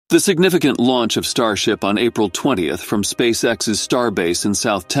The significant launch of Starship on April 20th from SpaceX's Starbase in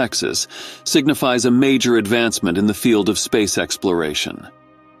South Texas signifies a major advancement in the field of space exploration.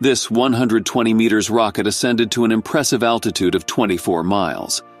 This 120 meters rocket ascended to an impressive altitude of 24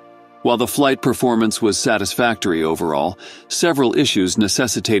 miles. While the flight performance was satisfactory overall, several issues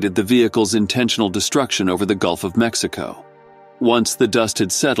necessitated the vehicle's intentional destruction over the Gulf of Mexico. Once the dust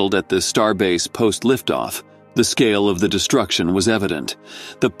had settled at the Starbase post-liftoff, the scale of the destruction was evident.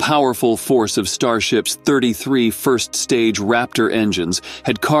 The powerful force of Starship's 33 first-stage Raptor engines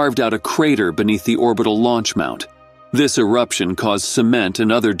had carved out a crater beneath the orbital launch mount. This eruption caused cement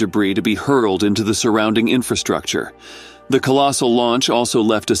and other debris to be hurled into the surrounding infrastructure. The colossal launch also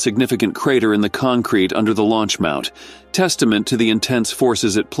left a significant crater in the concrete under the launch mount, testament to the intense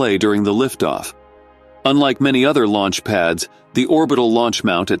forces at play during the liftoff. Unlike many other launch pads, the orbital launch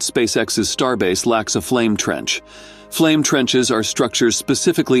mount at SpaceX's Starbase lacks a flame trench. Flame trenches are structures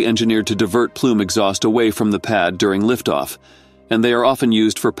specifically engineered to divert plume exhaust away from the pad during liftoff, and they are often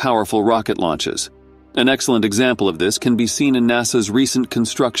used for powerful rocket launches. An excellent example of this can be seen in NASA's recent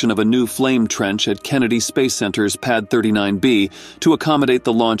construction of a new flame trench at Kennedy Space Center's Pad 39B to accommodate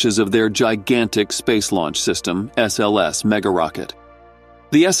the launches of their gigantic Space Launch System, SLS, mega-rocket.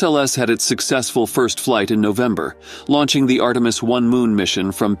 The SLS had its successful first flight in November, launching the Artemis 1 moon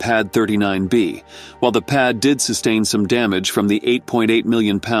mission from Pad 39B. While the pad did sustain some damage from the 8.8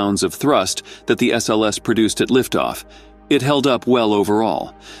 million pounds of thrust that the SLS produced at liftoff, it held up well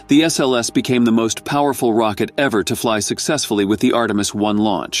overall. The SLS became the most powerful rocket ever to fly successfully with the Artemis 1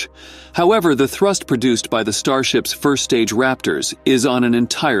 launch. However, the thrust produced by the Starship's first-stage Raptors is on an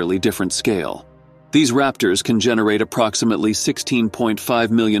entirely different scale. These Raptors can generate approximately 16.5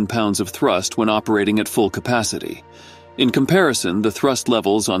 million pounds of thrust when operating at full capacity. In comparison, the thrust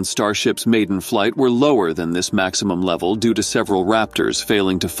levels on Starship's maiden flight were lower than this maximum level due to several Raptors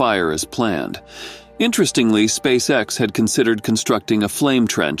failing to fire as planned. Interestingly, SpaceX had considered constructing a flame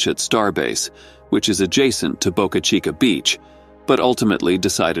trench at Starbase, which is adjacent to Boca Chica Beach, but ultimately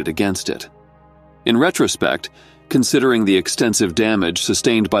decided against it. In retrospect, considering the extensive damage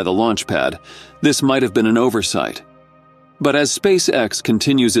sustained by the launch pad, this might have been an oversight. But as SpaceX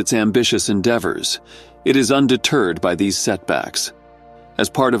continues its ambitious endeavors, it is undeterred by these setbacks. As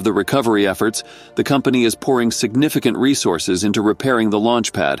part of the recovery efforts, the company is pouring significant resources into repairing the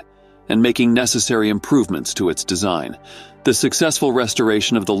launch pad and making necessary improvements to its design. The successful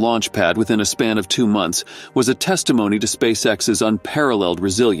restoration of the launch pad within a span of 2 months was a testimony to SpaceX's unparalleled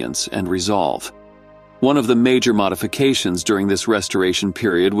resilience and resolve. One of the major modifications during this restoration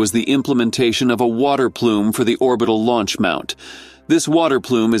period was the implementation of a water plume for the orbital launch mount. This water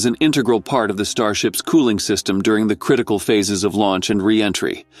plume is an integral part of the Starship's cooling system during the critical phases of launch and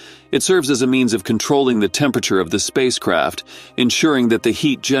re-entry. It serves as a means of controlling the temperature of the spacecraft, ensuring that the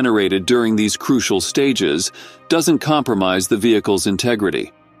heat generated during these crucial stages doesn't compromise the vehicle's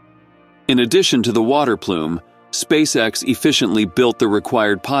integrity. In addition to the water plume, SpaceX efficiently built the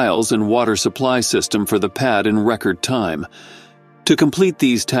required piles and water supply system for the pad in record time. To complete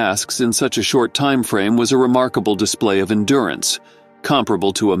these tasks in such a short time frame was a remarkable display of endurance,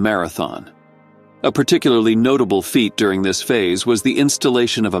 comparable to a marathon. A particularly notable feat during this phase was the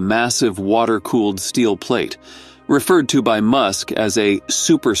installation of a massive water-cooled steel plate. Referred to by Musk as a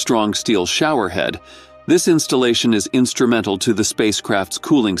super-strong steel showerhead, this installation is instrumental to the spacecraft's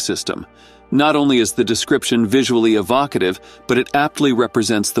cooling system. Not only is the description visually evocative, but it aptly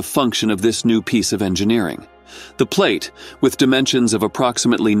represents the function of this new piece of engineering. The plate, with dimensions of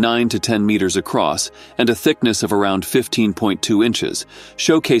approximately 9 to 10 meters across and a thickness of around 15.2 inches,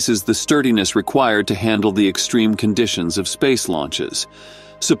 showcases the sturdiness required to handle the extreme conditions of space launches.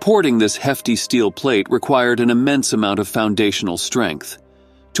 Supporting this hefty steel plate required an immense amount of foundational strength.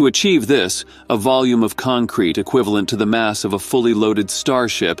 To achieve this, a volume of concrete equivalent to the mass of a fully loaded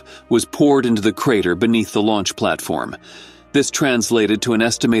Starship was poured into the crater beneath the launch platform. This translated to an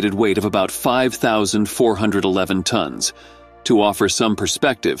estimated weight of about 5,411 tons. To offer some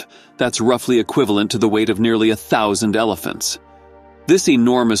perspective, that's roughly equivalent to the weight of nearly 1,000 elephants. This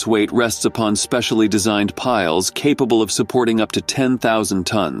enormous weight rests upon specially designed piles capable of supporting up to 10,000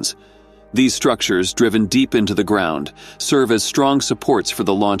 tons. These structures, driven deep into the ground, serve as strong supports for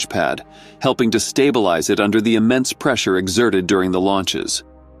the launch pad, helping to stabilize it under the immense pressure exerted during the launches.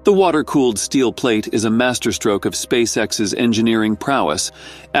 The water-cooled steel plate is a masterstroke of SpaceX's engineering prowess,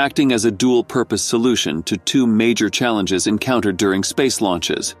 acting as a dual-purpose solution to two major challenges encountered during space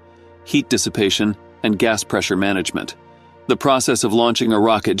launches: heat dissipation and gas pressure management. The process of launching a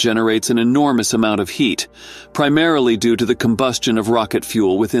rocket generates an enormous amount of heat, primarily due to the combustion of rocket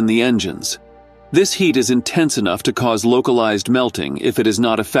fuel within the engines. This heat is intense enough to cause localized melting if it is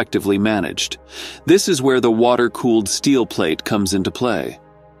not effectively managed. This is where the water-cooled steel plate comes into play.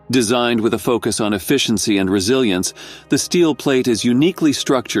 Designed with a focus on efficiency and resilience, the steel plate is uniquely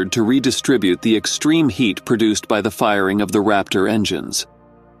structured to redistribute the extreme heat produced by the firing of the Raptor engines.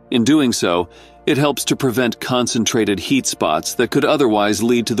 In doing so, it helps to prevent concentrated heat spots that could otherwise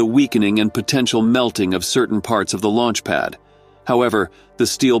lead to the weakening and potential melting of certain parts of the launch pad. However, the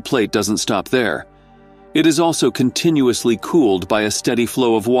steel plate doesn't stop there. It is also continuously cooled by a steady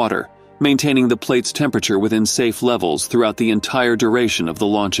flow of water, maintaining the plate's temperature within safe levels throughout the entire duration of the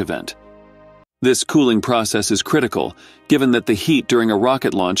launch event. This cooling process is critical, given that the heat during a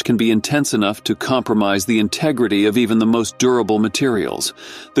rocket launch can be intense enough to compromise the integrity of even the most durable materials.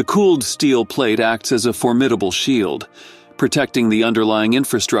 The cooled steel plate acts as a formidable shield, protecting the underlying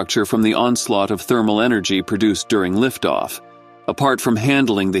infrastructure from the onslaught of thermal energy produced during liftoff. Apart from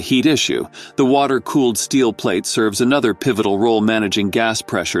handling the heat issue, the water-cooled steel plate serves another pivotal role managing gas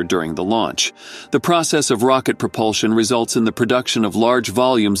pressure during the launch. The process of rocket propulsion results in the production of large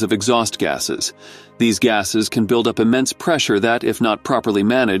volumes of exhaust gases. These gases can build up immense pressure that, if not properly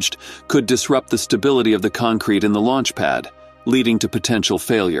managed, could disrupt the stability of the concrete in the launch pad, leading to potential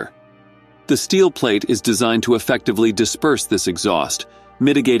failure. The steel plate is designed to effectively disperse this exhaust,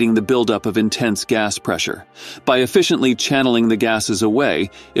 mitigating the buildup of intense gas pressure. By efficiently channeling the gases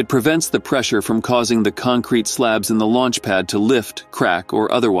away, it prevents the pressure from causing the concrete slabs in the launch pad to lift, crack,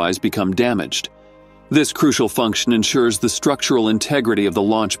 or otherwise become damaged. This crucial function ensures the structural integrity of the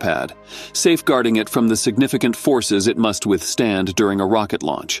launch pad, safeguarding it from the significant forces it must withstand during a rocket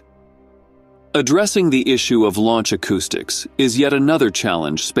launch. Addressing the issue of launch acoustics is yet another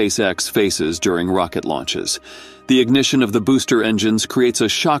challenge SpaceX faces during rocket launches. The ignition of the booster engines creates a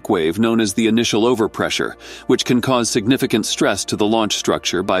shock wave known as the initial overpressure, which can cause significant stress to the launch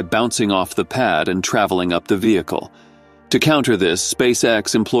structure by bouncing off the pad and traveling up the vehicle. To counter this,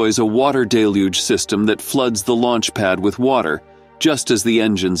 SpaceX employs a water deluge system that floods the launch pad with water, just as the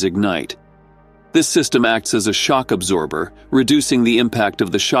engines ignite. This system acts as a shock absorber, reducing the impact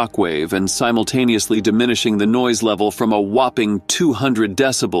of the shock wave and simultaneously diminishing the noise level from a whopping 200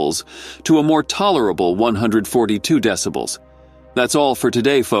 decibels to a more tolerable 142 decibels. That's all for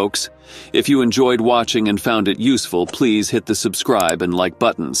today, folks. If you enjoyed watching and found it useful, please hit the subscribe and like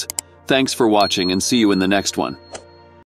buttons. Thanks for watching and see you in the next one.